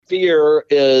fear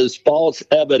is false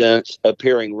evidence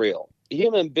appearing real.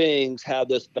 Human beings have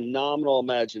this phenomenal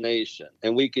imagination,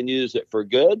 and we can use it for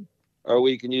good or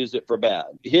we can use it for bad.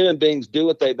 Human beings do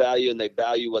what they value, and they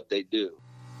value what they do.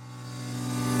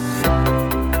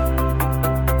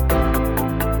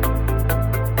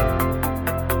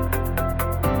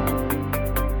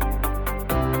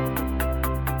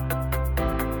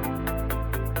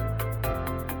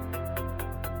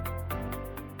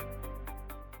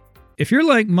 If you're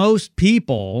like most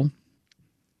people,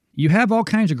 you have all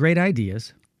kinds of great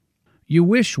ideas. You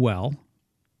wish well.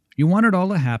 You want it all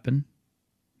to happen.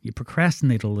 You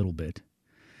procrastinate a little bit.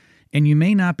 And you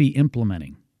may not be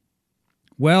implementing.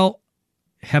 Well,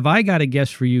 have I got a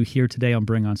guest for you here today on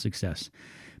Bring On Success?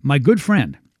 My good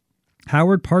friend,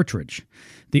 Howard Partridge,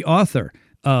 the author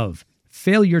of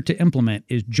Failure to Implement,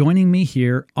 is joining me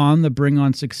here on the Bring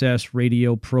On Success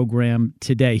radio program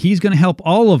today. He's going to help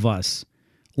all of us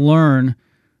learn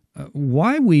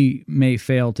why we may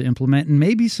fail to implement and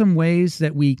maybe some ways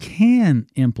that we can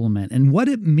implement and what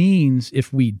it means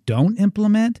if we don't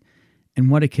implement and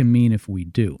what it can mean if we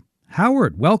do.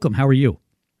 Howard, welcome. How are you?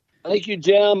 Thank you,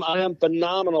 Jim. I am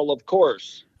phenomenal, of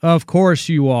course. Of course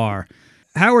you are.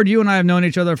 Howard, you and I have known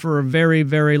each other for a very,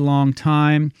 very long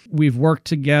time. We've worked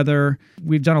together.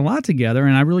 We've done a lot together,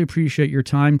 and I really appreciate your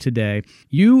time today.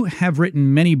 You have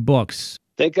written many books.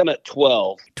 I think I'm at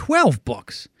 12. 12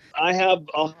 books. I have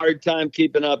a hard time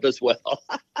keeping up as well.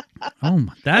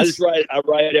 That's I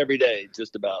write every day,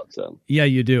 just about. So yeah,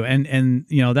 you do, and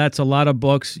you know that's a lot of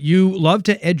books. You love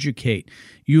to educate.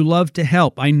 You love to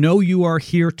help. I know you are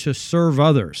here to serve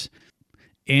others,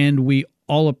 and we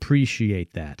all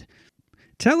appreciate that.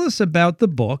 Tell us about the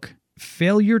book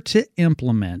Failure to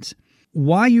Implement,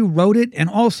 why you wrote it, and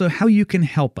also how you can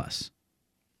help us.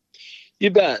 You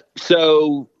bet.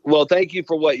 So, well, thank you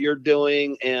for what you're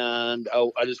doing. And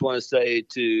I just want to say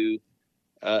to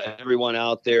everyone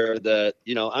out there that,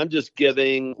 you know, I'm just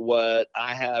giving what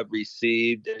I have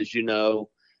received. As you know,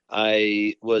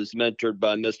 I was mentored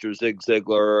by Mr. Zig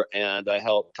Ziglar, and I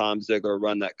helped Tom Ziglar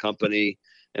run that company.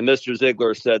 And Mr.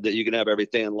 Ziglar said that you can have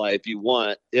everything in life you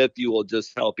want if you will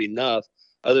just help enough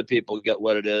other people get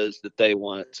what it is that they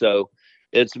want. So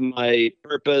it's my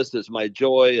purpose. It's my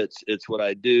joy. It's what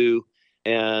I do.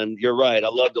 And you're right. I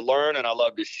love to learn and I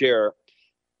love to share.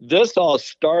 This all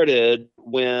started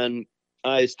when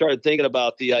I started thinking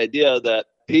about the idea that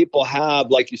people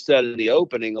have, like you said in the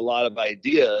opening, a lot of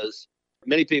ideas.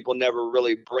 Many people never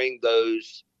really bring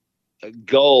those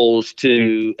goals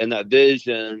to and that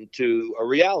vision to a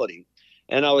reality.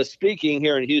 And I was speaking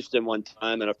here in Houston one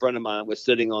time, and a friend of mine was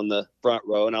sitting on the front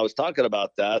row, and I was talking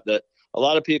about that a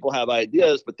lot of people have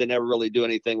ideas, but they never really do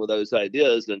anything with those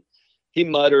ideas. And he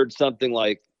muttered something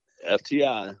like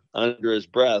FTI under his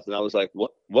breath. And I was like,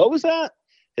 what was that?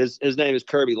 His name is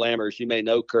Kirby Lammers. You may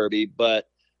know Kirby, but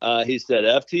he said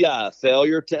FTI,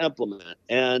 failure to implement.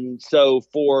 And so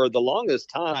for the longest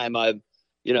time, I've,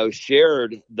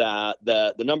 shared that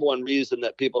the number one reason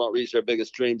that people don't reach their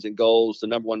biggest dreams and goals, the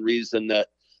number one reason that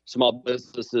small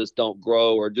businesses don't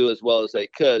grow or do as well as they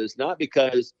could is not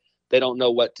because they don't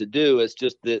know what to do. It's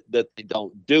just that they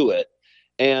don't do it.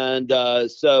 And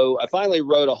so I finally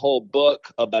wrote a whole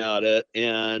book about it,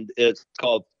 and it's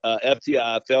called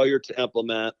FTI, Failure to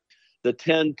Implement, the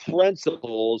 10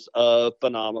 Principles of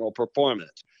Phenomenal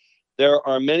Performance. There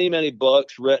are many, many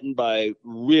books written by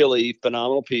really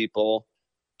phenomenal people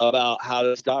about how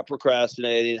to stop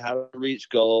procrastinating, how to reach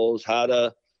goals, how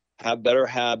to have better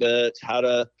habits, how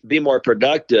to be more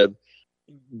productive.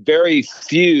 Very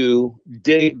few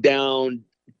dig down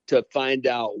to find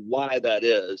out why that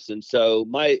is. And so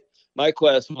my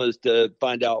quest was to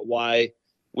find out why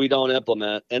we don't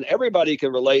implement, and everybody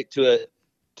can relate to it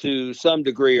to some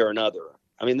degree or another.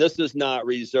 I mean, this is not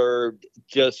reserved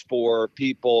just for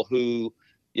people who,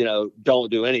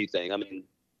 don't do anything. I mean,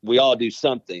 we all do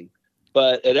something,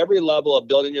 but at every level of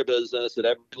building your business, at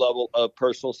every level of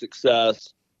personal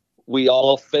success, we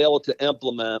all fail to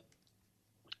implement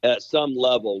at some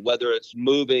level, whether it's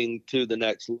moving to the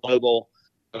next level,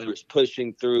 whether it's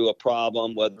pushing through a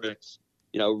problem, whether it's,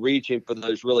 reaching for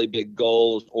those really big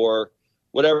goals or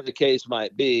whatever the case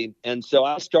might be. And so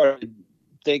I started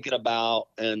thinking about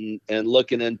and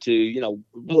looking into,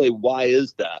 really, why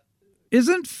is that?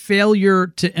 Isn't failure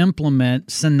to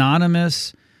implement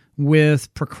synonymous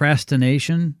with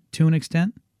procrastination to an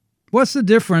extent? What's the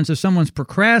difference if someone's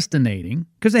procrastinating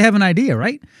because they have an idea,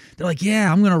 right? They're like,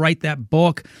 yeah, I'm going to write that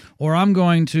book, or I'm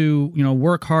going to,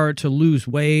 work hard to lose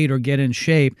weight or get in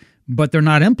shape, but they're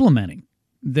not implementing.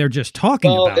 They're just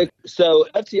talking Well, about it. so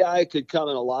FTI could come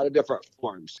in a lot of different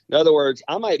forms. In other words,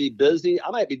 I might be busy.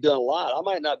 I might be doing a lot. I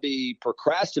might not be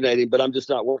procrastinating, but I'm just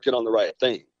not working on the right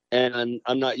thing. And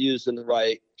I'm not using the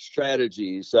right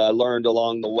strategies. I learned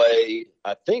along the way,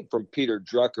 I think from Peter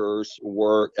Drucker's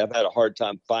work. I've had a hard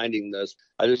time finding this.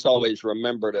 I just always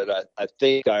remembered it. I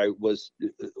think I was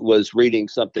reading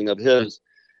something of his.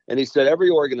 And he said every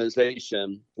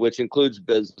organization, which includes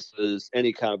businesses,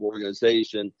 any kind of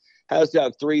organization, has to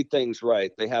have three things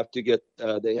right. They have to get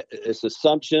it's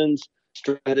assumptions,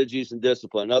 strategies, and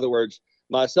discipline. In other words,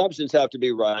 my assumptions have to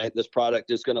be right. This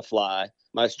product is going to fly.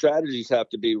 My strategies have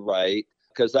to be right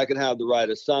because I can have the right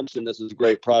assumption. This is a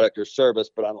great product or service,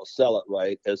 but I don't sell it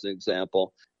right, as an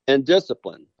example. And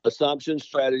discipline, assumptions,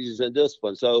 strategies, and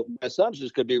discipline. So my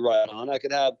assumptions could be right on. I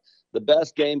could have the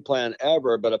best game plan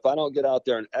ever, but if I don't get out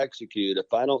there and execute,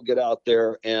 if I don't get out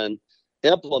there and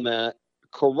implement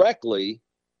correctly,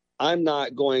 I'm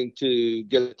not going to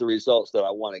get the results that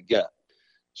I want to get.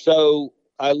 So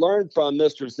I learned from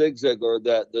Mr. Zig Ziglar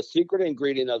that the secret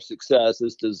ingredient of success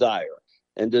is desire.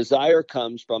 And desire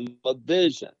comes from a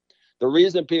vision. The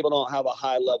reason people don't have a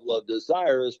high level of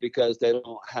desire is because they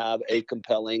don't have a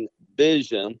compelling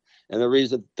vision. And the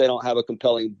reason they don't have a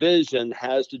compelling vision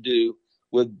has to do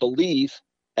with belief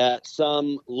at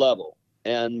some level.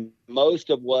 And most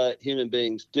of what human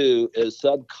beings do is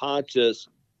subconscious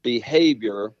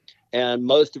behavior, and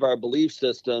most of our belief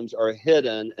systems are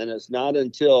hidden. And it's not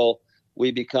until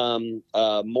we become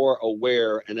more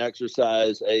aware and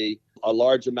exercise a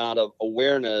large amount of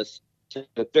awareness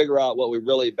to figure out what we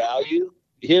really value.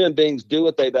 Human beings do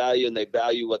what they value, and they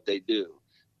value what they do.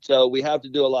 So we have to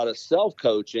do a lot of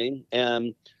self-coaching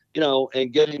and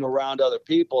getting around other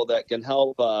people that can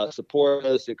help support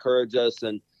us, encourage us,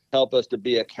 and help us to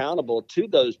be accountable to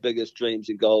those biggest dreams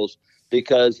and goals,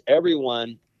 because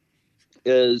everyone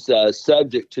is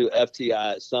subject to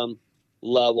FTI at some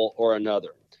level or another.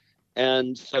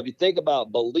 And so if you think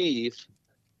about belief,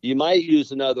 you might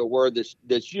use another word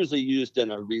that's usually used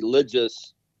in a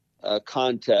religious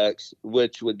context,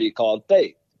 which would be called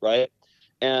faith, right?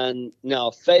 And now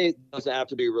faith doesn't have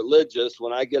to be religious.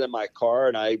 When I get in my car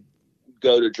and I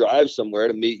go to drive somewhere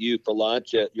to meet you for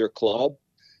lunch at your club,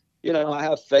 I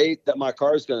have faith that my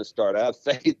car is going to start. I have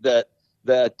faith that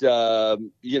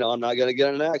I'm not going to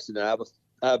get in an accident.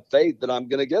 I have faith that I'm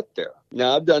going to get there.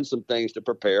 Now, I've done some things to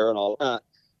prepare and all that,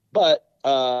 but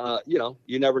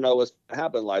you never know what's going to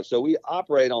happen in life. So we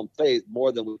operate on faith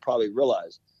more than we probably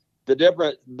realize.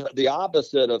 The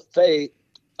opposite of faith,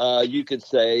 you could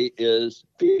say, is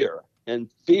fear. And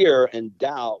fear and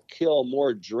doubt kill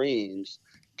more dreams,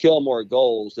 kill more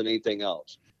goals than anything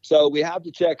else. So we have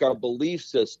to check our belief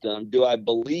system. Do I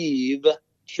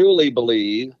truly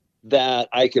believe that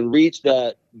I can reach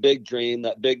that big dream,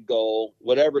 that big goal,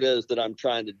 whatever it is that I'm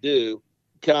trying to do?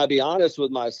 Can I be honest with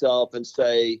myself and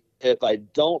say, if I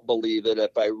don't believe it,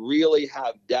 if I really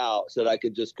have doubts, that I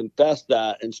could just confess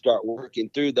that and start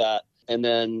working through that and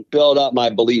then build up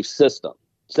my belief system?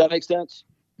 Does that make sense?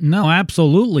 No,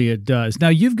 absolutely it does. Now,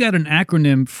 you've got an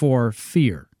acronym for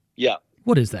fear. Yeah.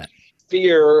 What is that?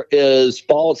 Fear is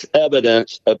false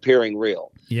evidence appearing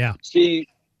real. Yeah. See,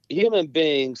 human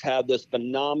beings have this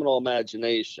phenomenal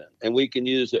imagination, and we can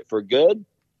use it for good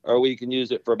or we can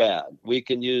use it for bad. We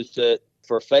can use it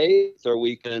for faith, or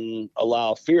we can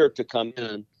allow fear to come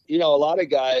in. A lot of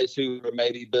guys who are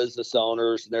maybe business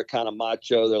owners and they're kind of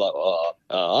macho, they're like,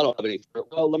 I don't have any fear.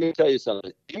 Well, let me tell you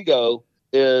something. Ego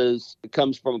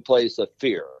comes from a place of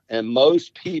fear. And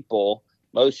most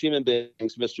human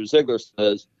beings, Mr. Ziegler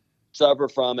says, suffer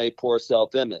from a poor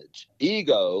self-image.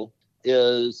 Ego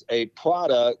is a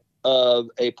product of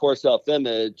a poor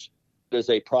self-image, is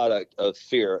a product of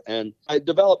fear. And I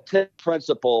developed 10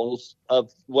 principles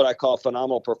of what I call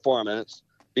phenomenal performance,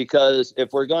 because if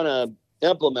we're going to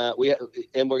implement, we're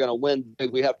going to win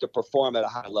big, we have to perform at a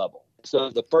high level. So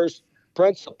the first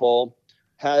principle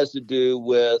has to do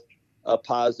with a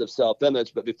positive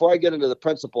self-image. But before I get into the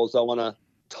principles, I want to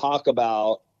talk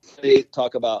about faith,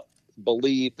 talk about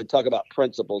belief, and talk about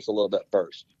principles a little bit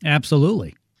first.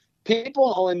 Absolutely.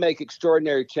 People only make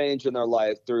extraordinary change in their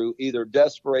life through either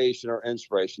desperation or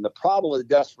inspiration. The problem with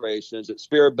desperation is it's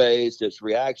fear-based, it's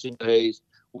reaction-based.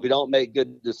 We don't make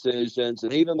good decisions.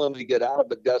 And even when we get out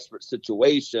of a desperate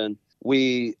situation,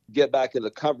 we get back in the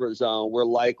comfort zone, we're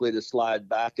likely to slide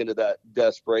back into that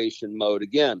desperation mode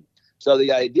again. So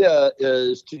the idea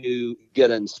is to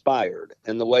get inspired.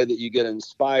 And the way that you get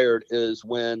inspired is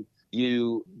when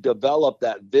you develop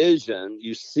that vision,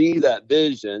 you see that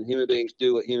vision. Human beings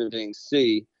do what human beings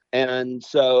see. And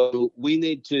so we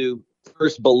need to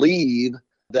first believe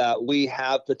that we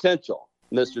have potential.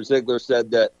 Mr. Ziegler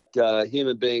said that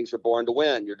human beings are born to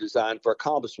win. You're designed for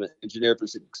accomplishment, engineered for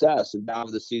success, and endowed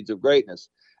with the seeds of greatness.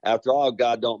 After all,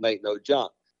 God don't make no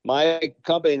junk. My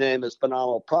company name is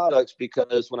Phenomenal Products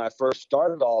because when I first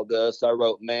started all this, I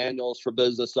wrote manuals for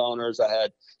business owners. I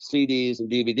had CDs and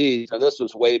DVDs, and this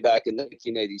was way back in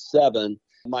 1987.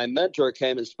 My mentor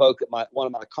came and spoke at one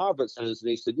of my conferences, and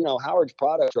he said, Howard's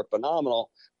products are phenomenal,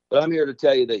 but I'm here to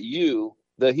tell you that you,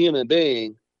 the human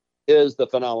being, is the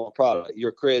phenomenal product.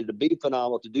 You're created to be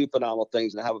phenomenal, to do phenomenal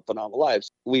things, and have a phenomenal life.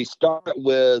 We start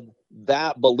with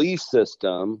that belief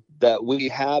system that we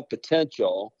have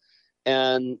potential,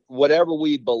 and whatever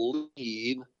we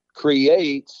believe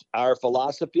creates our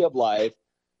philosophy of life,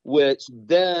 which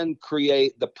then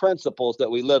create the principles that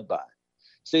we live by.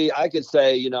 See, I could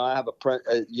say, I have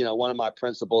one of my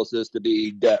principles is to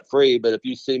be debt free. But if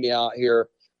you see me out here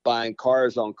buying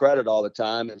cars on credit all the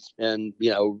time and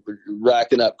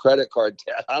racking up credit card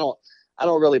debt, I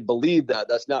don't really believe that.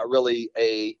 That's not really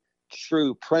a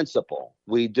true principle.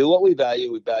 We do what we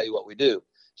value what we do.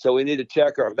 So we need to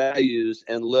check our values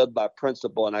and live by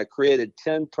principle. And I created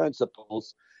 10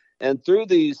 principles. And through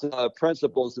these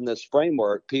principles in this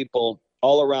framework, people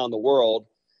all around the world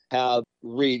have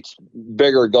reached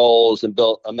bigger goals and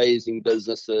built amazing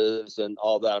businesses and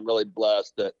all that. I'm really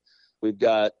blessed that we've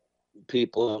got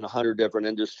people in 100 different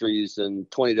industries and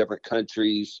 20 different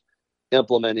countries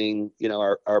implementing,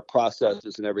 our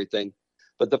processes and everything.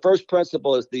 But the first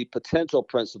principle is the potential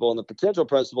principle. And the potential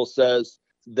principle says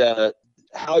that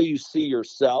how you see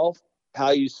yourself, how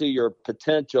you see your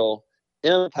potential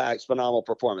impacts phenomenal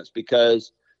performance,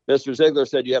 because Mr. Ziegler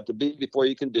said you have to be before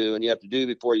you can do, and you have to do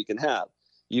before you can have.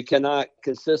 You cannot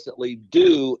consistently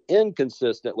do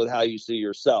inconsistent with how you see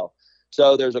yourself.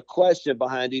 So there's a question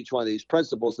behind each one of these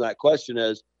principles. And that question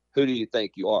is, who do you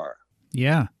think you are?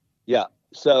 Yeah. Yeah.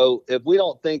 So if we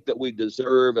don't think that we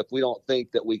deserve, if we don't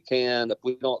think that we can, if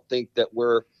we don't think that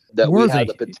worthy, we have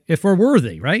the potential. If we're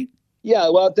worthy, right? Yeah,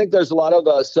 well, I think there's a lot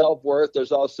of self-worth.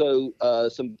 There's also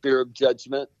some fear of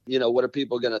judgment. What are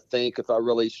people going to think if I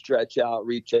really stretch out,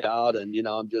 reach out, and,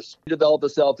 I'm just develop a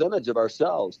self-image of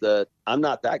ourselves that I'm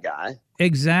not that guy.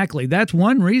 Exactly. That's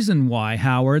one reason why,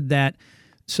 Howard, that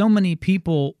so many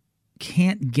people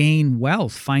can't gain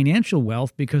wealth, financial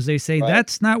wealth, because they say,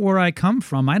 that's not where I come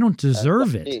from. I don't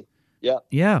deserve it. Me. Yeah.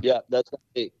 Yeah. Yeah, that's not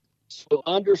me. So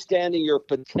understanding your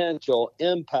potential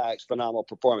impacts phenomenal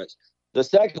performance. The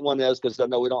second one is, because I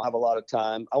know we don't have a lot of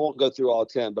time, I won't go through all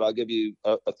 10, but I'll give you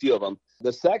a few of them.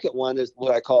 The second one is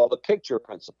what I call the picture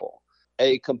principle.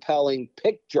 A compelling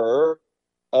picture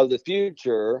of the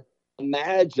future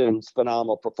imagines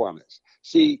phenomenal performance.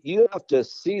 See, you have to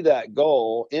see that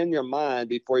goal in your mind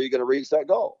before you're going to reach that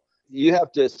goal. You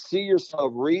have to see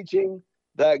yourself reaching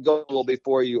that goal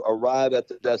before you arrive at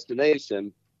the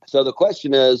destination. So the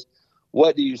question is,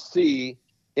 what do you see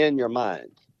in your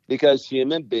mind? Because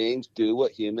human beings do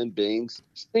what human beings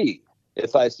see.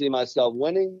 If I see myself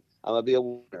winning, I'm going to be a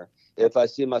winner. If I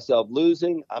see myself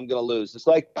losing, I'm going to lose. It's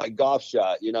like a golf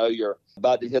shot. You're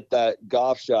about to hit that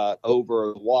golf shot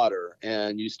over the water,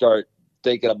 and you start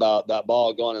thinking about that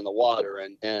ball going in the water,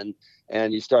 and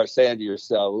you start saying to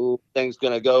yourself, ooh, thing's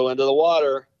going to go into the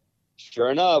water. Sure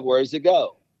enough, where does it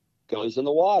go? It goes in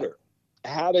the water.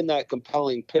 Having that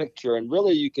compelling picture, and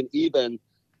really you can even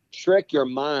trick your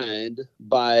mind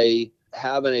by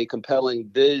having a compelling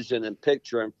vision and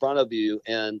picture in front of you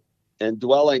and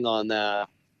dwelling on that.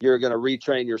 You're going to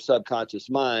retrain your subconscious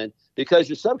mind, because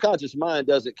your subconscious mind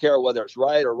doesn't care whether it's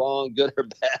right or wrong, good or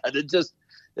bad.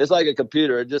 It's like a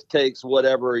computer. It just takes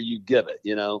whatever you give it,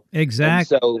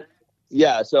 Exactly.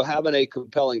 And so having a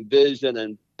compelling vision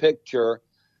and picture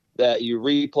that you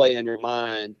replay in your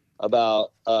mind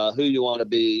about who you want to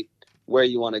be, where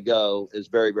you want to go is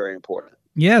very, very important.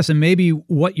 Yes, and maybe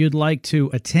what you'd like to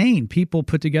attain. People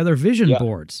put together vision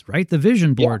boards, right? The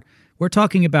vision board. Yeah. We're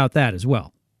talking about that as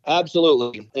well.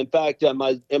 Absolutely. In fact, in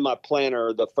my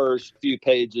planner, the first few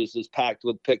pages is packed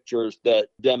with pictures that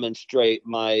demonstrate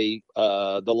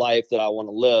the life that I want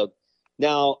to live.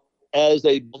 Now, as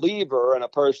a believer and a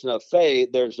person of faith,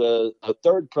 there's a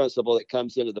third principle that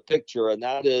comes into the picture, and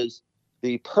that is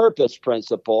the purpose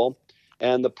principle.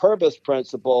 And the purpose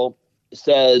principle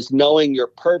says knowing your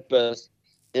purpose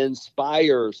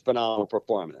inspires phenomenal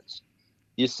performance.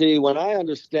 You see, when I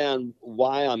understand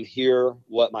why I'm here,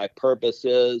 what my purpose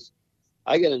is,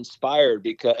 I get inspired,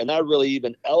 and that really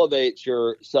even elevates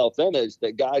your self-image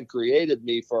that God created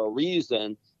me for a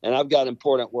reason, and I've got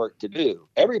important work to do.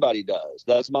 Everybody does.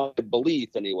 That's my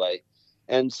belief anyway.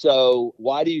 And so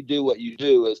why do you do what you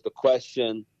do is the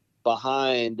question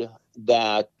behind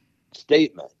that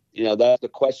statement. That's the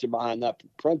question behind that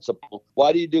principle.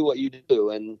 Why do you do what you do?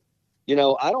 And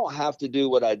I don't have to do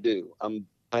what I do. I'm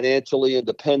financially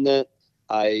independent.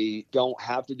 I don't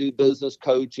have to do business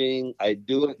coaching. I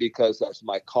do it because that's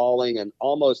my calling. And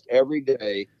almost every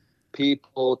day,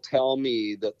 people tell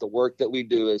me that the work that we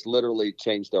do has literally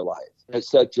changed their life. It's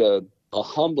such a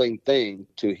humbling thing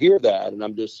to hear that. And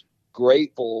I'm just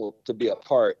grateful to be a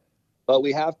part. But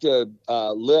we have to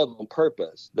live on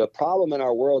purpose. The problem in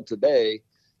our world today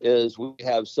is we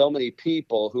have so many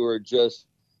people who are just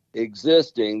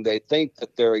existing. They think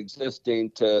that they're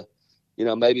existing to,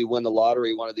 maybe win the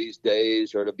lottery one of these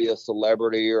days, or to be a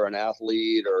celebrity or an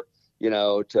athlete, or,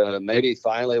 to maybe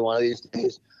finally one of these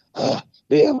days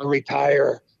be able to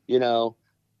retire,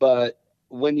 But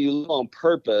when you live on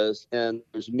purpose and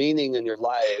there's meaning in your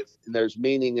life and there's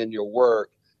meaning in your work,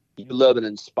 you live an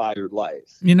inspired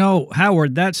life.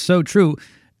 Howard, that's so true.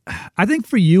 I think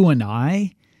for you and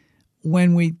I,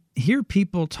 when we hear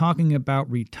people talking about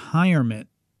retirement,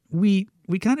 we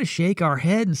kind of shake our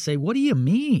head and say, "What do you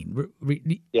mean?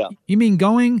 Yeah. You mean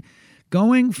going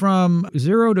from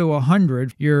 0 to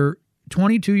 100? You're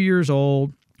 22 years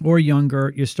old or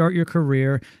younger. You start your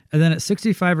career, and then at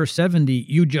 65 or 70,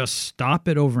 you just stop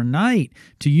it overnight."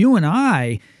 To you and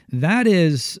I, that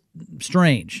is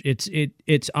strange.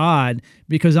 It's odd,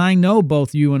 because I know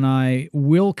both you and I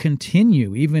will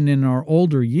continue, even in our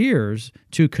older years,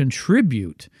 to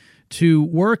contribute, to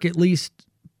work at least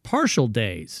partial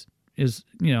days, as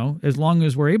long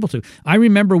as we're able to. I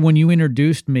remember when you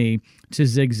introduced me to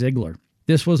Zig Ziglar.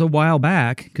 This was a while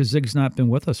back, because Zig's not been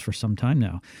with us for some time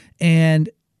now. And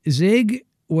Zig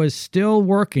was still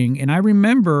working, and I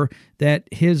remember that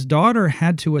his daughter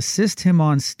had to assist him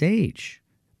on stage.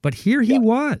 But here he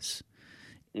was,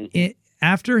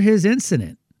 after his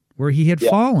incident where he had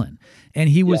fallen, and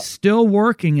he was still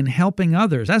working and helping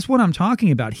others. That's what I'm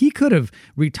talking about. He could have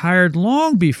retired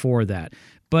long before that,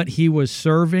 but he was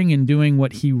serving and doing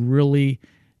what he really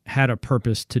had a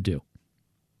purpose to do.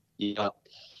 Yeah.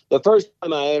 The first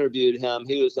time I interviewed him,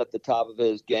 he was at the top of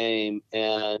his game.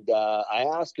 And I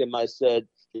asked him, I said,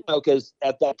 because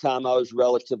at that time I was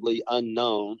relatively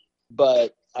unknown,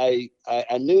 but I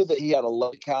knew that he had a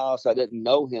lake house. I didn't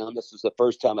know him. This was the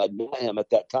first time I'd met him at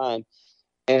that time.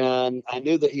 And I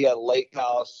knew that he had a lake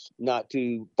house not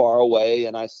too far away.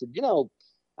 And I said,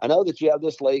 I know that you have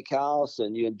this lake house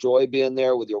and you enjoy being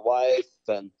there with your wife.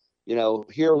 And,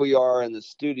 here we are in the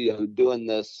studio doing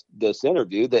this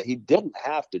interview that he didn't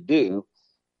have to do.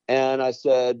 And I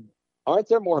said, aren't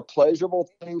there more pleasurable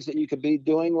things that you could be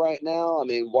doing right now? I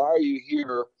mean, why are you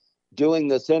here doing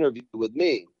this interview with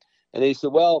me? And he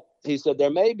said, there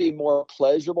may be more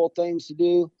pleasurable things to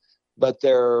do, but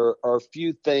there are a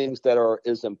few things that are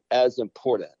as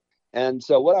important. And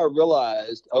so what I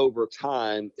realized over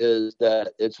time is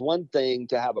that it's one thing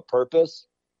to have a purpose,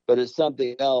 but it's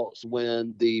something else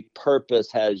when the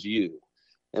purpose has you.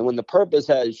 And when the purpose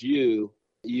has you,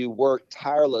 you work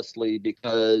tirelessly,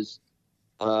 because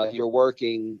you're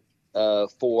working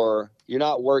you're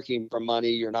not working for money.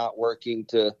 You're not working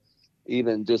to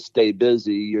even just stay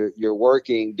busy. You're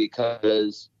working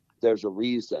because there's a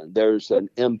reason, there's an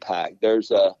impact,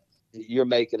 you're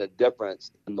making a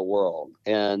difference in the world,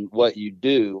 and what you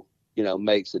do,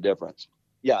 makes a difference.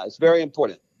 Yeah, it's very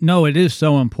important. No, it is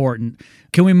so important.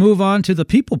 Can we move on to the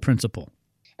people principle?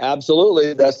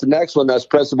 Absolutely. That's the next one. That's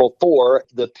principle 4.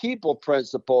 The people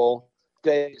principle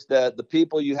states that the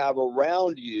people you have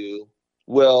around you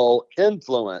will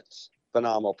influence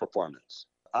phenomenal performance.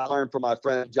 I learned from my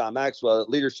friend John Maxwell that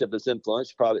leadership is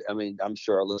influence. I'm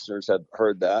sure our listeners have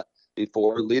heard that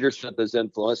before. Leadership is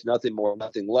influence, nothing more,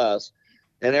 nothing less.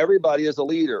 And everybody is a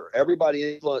leader.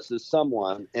 Everybody influences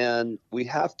someone. And we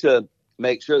have to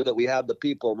make sure that we have the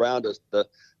people around us, the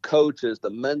coaches, the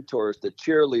mentors, the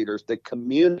cheerleaders, the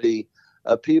community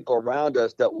of people around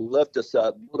us that will lift us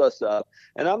up, build us up.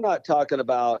 And I'm not talking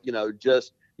about,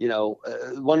 just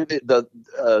one of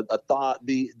a thought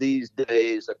these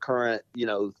days, a current,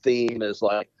 theme is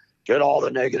like, get all the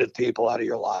negative people out of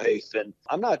your life. And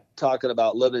I'm not talking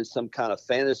about living some kind of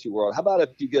fantasy world. How about if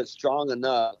you get strong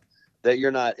enough that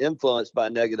you're not influenced by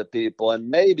negative people, and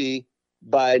maybe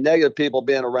by negative people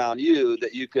being around you,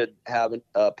 that you could have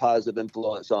a positive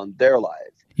influence on their life.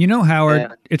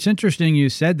 Howard, it's interesting you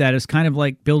said that. It's kind of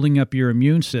like building up your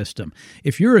immune system.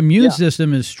 If your immune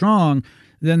system is strong,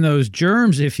 then those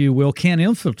germs, if you will, can't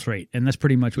infiltrate. And that's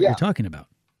pretty much what you're talking about.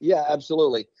 Yeah,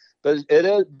 absolutely. But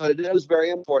it is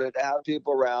very important to have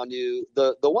people around you.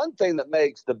 The one thing that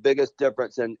makes the biggest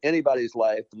difference in anybody's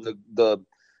life,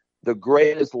 the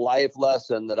greatest life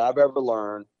lesson that I've ever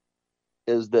learned,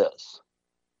 is this: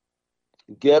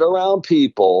 get around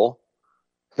people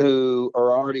who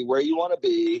are already where you want to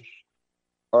be,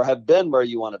 or have been where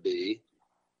you want to be,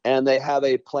 and they have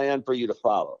a plan for you to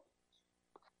follow.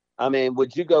 I mean,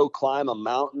 would you go climb a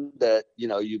mountain that,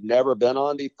 you've never been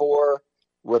on before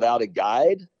without a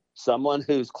guide? Someone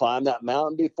who's climbed that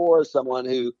mountain before, someone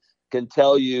who can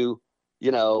tell you,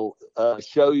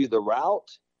 show you the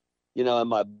route. In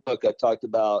my book, I talked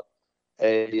about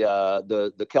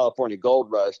the California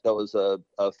Gold Rush. There was a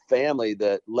family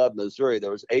that left Missouri.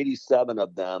 There was 87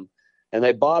 of them, and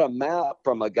they bought a map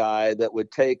from a guy that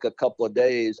would take a couple of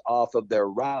days off of their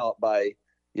route by,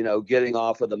 getting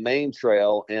off of the main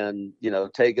trail and,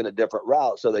 taking a different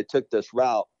route. So they took this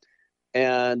route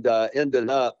and ended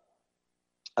up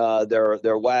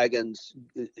their wagons,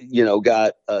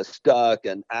 got stuck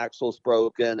and axles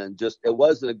broken, and just it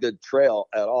wasn't a good trail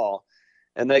at all.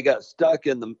 And they got stuck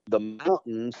in the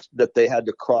mountains that they had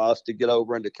to cross to get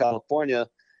over into California.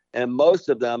 And most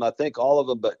of them, I think all of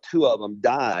them but two of them,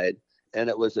 died. And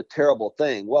it was a terrible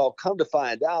thing. Well, come to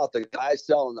find out, the guy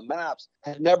selling the maps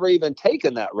had never even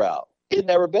taken that route. He'd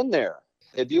never been there.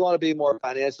 If you want to be more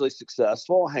financially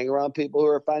successful, hang around people who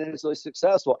are financially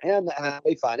successful and have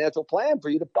a financial plan for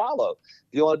you to follow.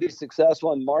 If you want to be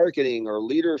successful in marketing or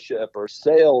leadership or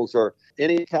sales or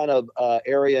any kind of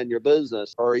area in your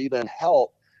business, or even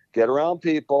health, get around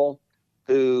people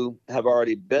who have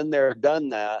already been there, done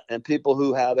that, and people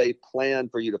who have a plan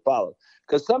for you to follow.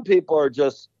 Because some people are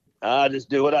just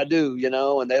do what I do,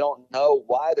 and they don't know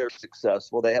why they're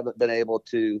successful. They haven't been able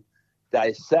to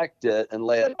dissect it and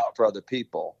lay it out for other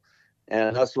people.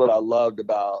 And that's what I loved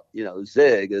about,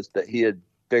 Zig, is that he had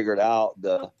figured out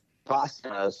the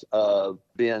process of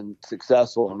being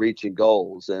successful and reaching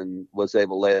goals and was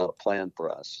able to lay out a plan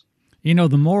for us. The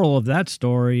moral of that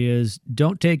story is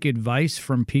don't take advice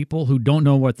from people who don't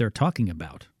know what they're talking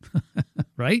about,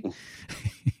 right?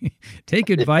 Take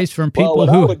advice from people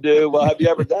who I would do. Well, have you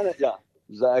ever done it? Yeah,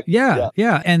 exactly.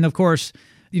 Yeah. And of course,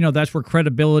 that's where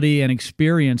credibility and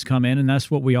experience come in. And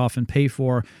that's what we often pay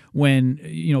for when,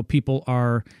 people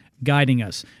are guiding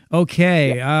us.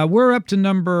 Okay. Yeah. We're up to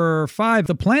number 5,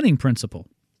 the planning principle.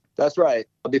 That's right.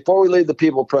 Before we leave the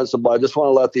people principle, I just want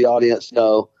to let the audience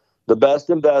know the best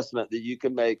investment that you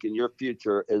can make in your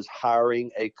future is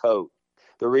hiring a coach.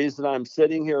 The reason I'm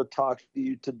sitting here talking to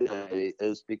you today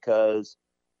is because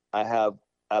I've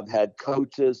had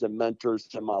coaches and mentors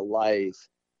in my life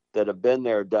that have been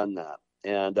there, done that.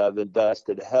 And I've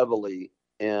invested heavily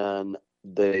in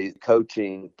the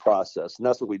coaching process. And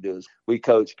that's what we do is we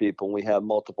coach people, and we have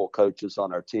multiple coaches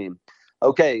on our team.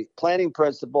 Okay, planning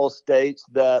principle states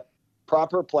that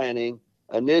proper planning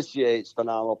initiates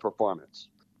phenomenal performance.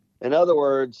 In other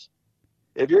words,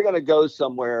 if you're going to go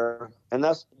somewhere, and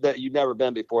that's that you've never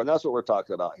been before, and that's what we're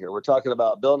talking about here. We're talking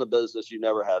about building a business you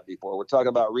never had before. We're talking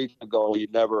about reaching a goal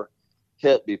you've never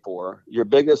hit before, your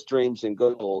biggest dreams and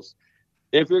goals.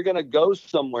 If you're going to go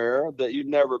somewhere that you've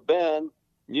never been,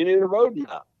 you need a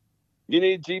roadmap. You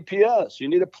need GPS. You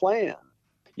need a plan.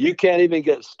 You can't even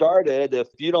get started if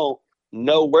you don't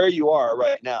know where you are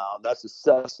right now. That's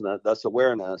assessment. That's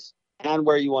awareness, and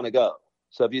where you want to go.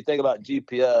 So if you think about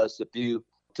GPS, if you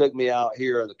took me out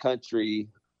here in the country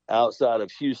outside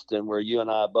of Houston, where you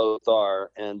and I both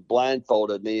are, and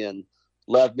blindfolded me and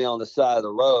left me on the side of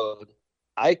the road,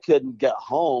 I couldn't get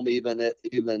home, even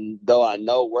though I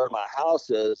know where my house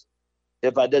is,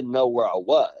 if I didn't know where I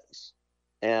was.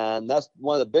 And that's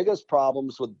one of the biggest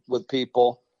problems with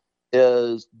people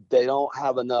is they don't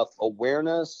have enough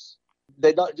awareness.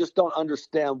 They don't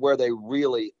understand where they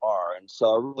really are. And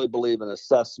so I really believe in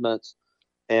assessments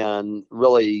and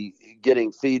really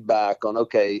getting feedback on,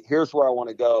 okay, here's where I want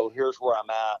to go. Here's where I'm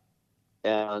at.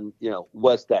 And,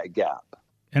 what's that gap?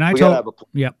 And I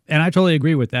totally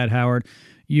agree with that, Howard.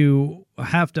 You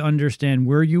have to understand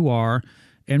where you are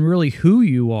and really who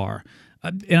you are.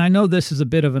 And I know this is a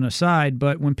bit of an aside,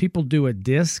 but when people do a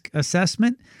DISC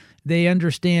assessment, they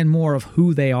understand more of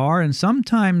who they are. And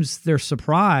sometimes they're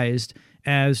surprised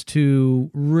as to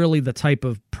really the type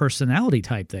of personality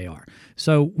type they are.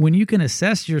 So when you can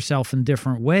assess yourself in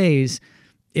different ways,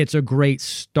 it's a great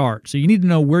start. So you need to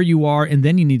know where you are, and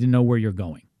then you need to know where you're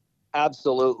going.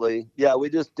 Absolutely. Yeah, we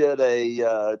just did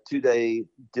a 2-day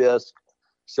DISC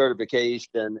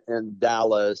certification in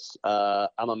Dallas.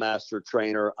 I'm a master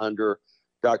trainer under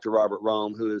Dr. Robert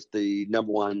Rome, who is the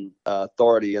number one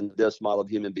authority in the DISC model of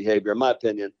human behavior, in my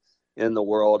opinion, in the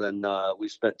world. And we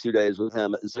spent 2 days with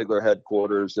him at Ziegler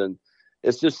headquarters. And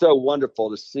it's just so wonderful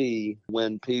to see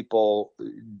when people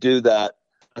do that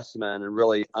assessment and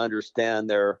really understand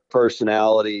their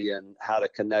personality and how to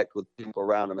connect with people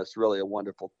around them. It's really a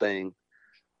wonderful thing.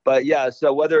 But yeah,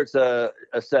 so whether it's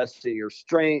assessing your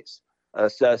strengths,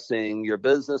 assessing your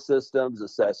business systems,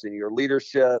 assessing your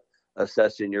leadership,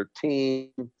 assessing your team,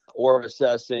 or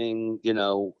assessing,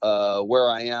 where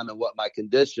I am and what my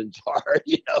conditions are.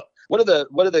 What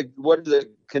are the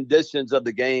conditions of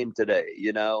the game today?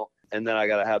 And then I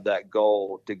got to have that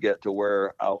goal to get to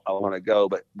where I want to go.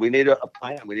 But we need a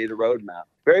plan. We need a roadmap.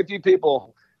 Very few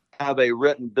people have a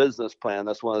written business plan.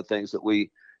 That's one of the things that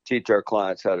we teach our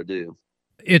clients how to do.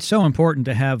 It's so important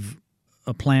to have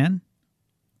a plan,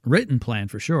 written plan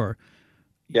for sure.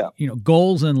 Yeah.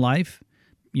 Goals in life,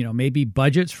 maybe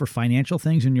budgets for financial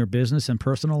things in your business and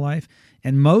personal life.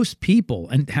 And most people,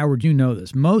 and Howard, you know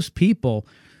this, most people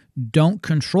don't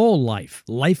control life.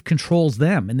 Life controls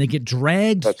them, and they get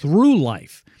dragged through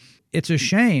life. It's a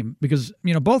shame because,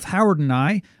 both Howard and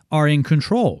I are in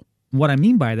control. What I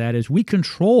mean by that is we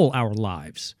control our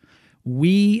lives.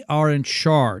 We are in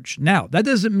charge. Now, that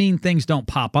doesn't mean things don't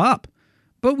pop up,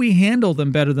 but we handle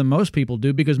them better than most people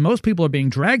do because most people are being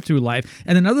dragged through life,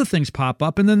 and then other things pop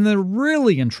up, and then they're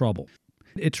really in trouble.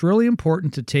 It's really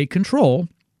important to take control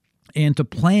and to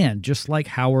plan, just like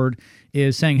Howard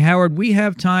is saying. Howard, we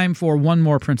have time for one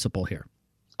more principle here.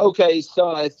 Okay, so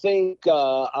I think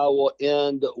I will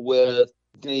end with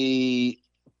the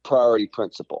priority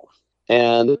principle.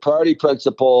 And the priority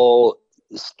principle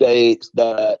states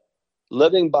that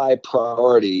living by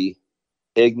priority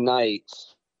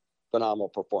ignites phenomenal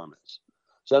performance.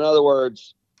 So in other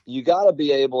words, you got to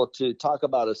be able to talk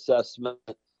about assessment,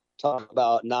 talk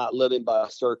about not living by a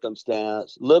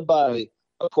circumstance, live by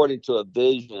according to a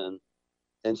vision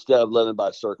instead of living by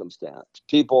circumstance.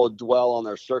 People dwell on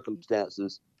their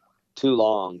circumstances too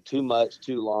long, too much,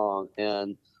 too long.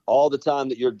 And all the time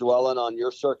that you're dwelling on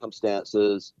your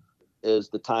circumstances is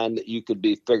the time that you could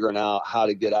be figuring out how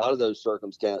to get out of those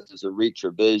circumstances and reach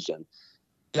your vision.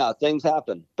 Yeah, things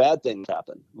happen. Bad things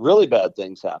happen. Really bad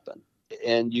things happen.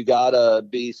 And you got to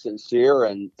be sincere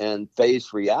and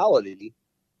face reality.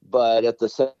 But at the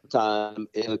same time,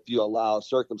 if you allow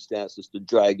circumstances to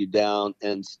drag you down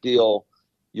and steal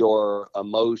your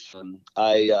emotion,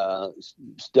 I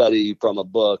study from a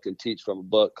book and teach from a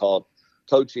book called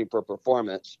Coaching for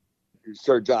Performance.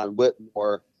 Sir John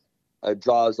Whitmore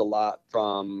draws a lot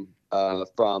from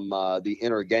the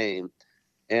inner game.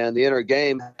 And the inner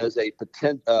game has a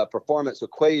performance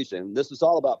equation. This is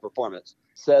all about performance.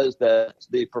 Says that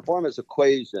the performance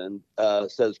equation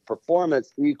says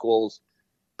performance equals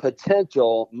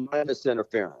potential minus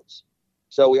interference.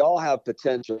 So we all have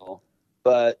potential,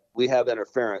 but we have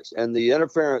interference. And the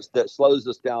interference that slows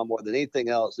us down more than anything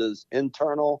else is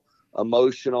internal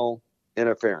emotional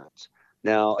interference.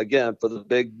 Now, again, for the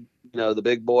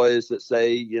big boys that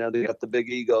say, they got the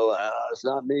big ego, it's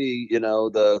not me,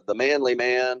 the manly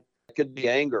man, it could be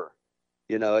anger,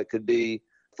 it could be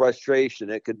frustration,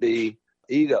 it could be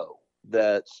ego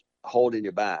that's holding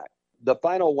you back. The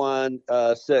final one,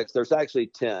 6, there's actually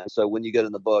 10. So when you get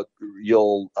in the book,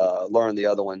 you'll learn the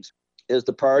other ones, is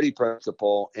the priority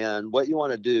principle. And what you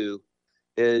want to do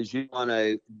is you want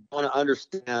to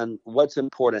understand what's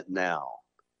important now.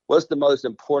 What's the most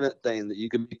important thing that you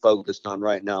can be focused on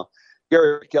right now?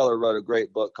 Gary Keller wrote a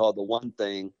great book called The One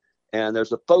Thing, and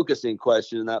there's a focusing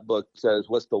question in that book that says,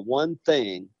 what's the one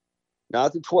thing,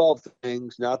 not the 12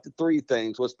 things, not the 3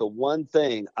 things, what's the one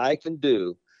thing I can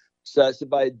do such that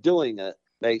by doing it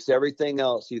makes everything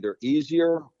else either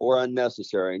easier or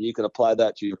unnecessary? And you can apply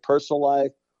that to your personal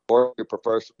life or your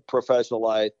professional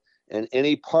life and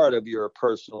any part of your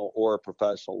personal or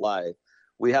professional life.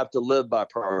 We have to live by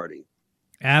priority.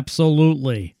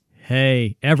 Absolutely.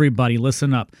 Hey, everybody,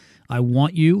 listen up. I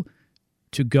want you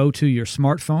to go to your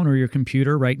smartphone or your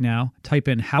computer right now, type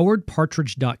in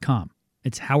howardpartridge.com.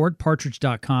 It's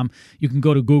howardpartridge.com. You can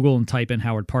go to Google and type in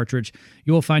Howard Partridge.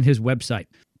 You will find his website.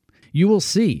 You will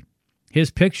see his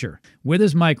picture with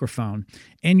his microphone,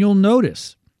 and you'll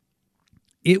notice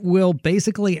it will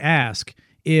basically ask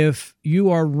if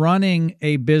you are running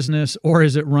a business or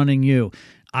is it running you.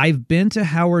 I've been to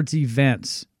Howard's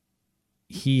events.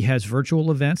 He has virtual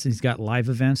events, and he's got live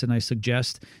events, and I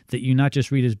suggest that you not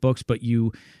just read his books, but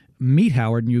you meet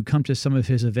Howard and you come to some of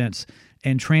his events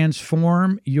and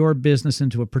transform your business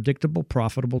into a predictable,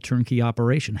 profitable, turnkey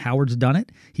operation. Howard's done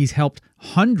it. He's helped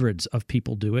hundreds of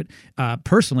people do it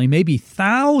personally, maybe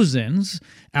thousands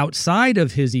outside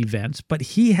of his events, but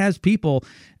he has people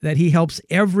that he helps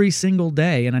every single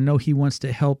day, and I know he wants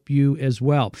to help you as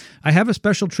well. I have a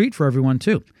special treat for everyone,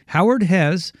 too. Howard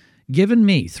has given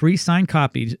me 3 signed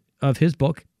copies of his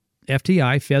book,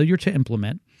 FTI, Failure to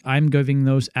Implement. I'm giving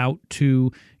those out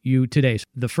to you today.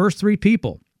 The first 3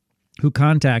 people who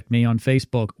contact me on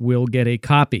Facebook will get a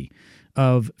copy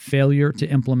of Failure to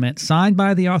Implement, signed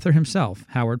by the author himself,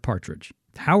 Howard Partridge.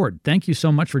 Howard, thank you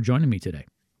so much for joining me today.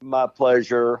 My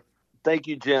pleasure. thank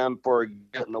you, Jim, for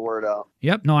getting the word out.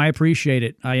 Yep. No, I appreciate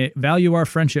it. I value our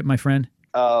friendship, my friend.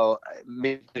 Oh,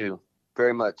 me too.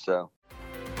 Very much so.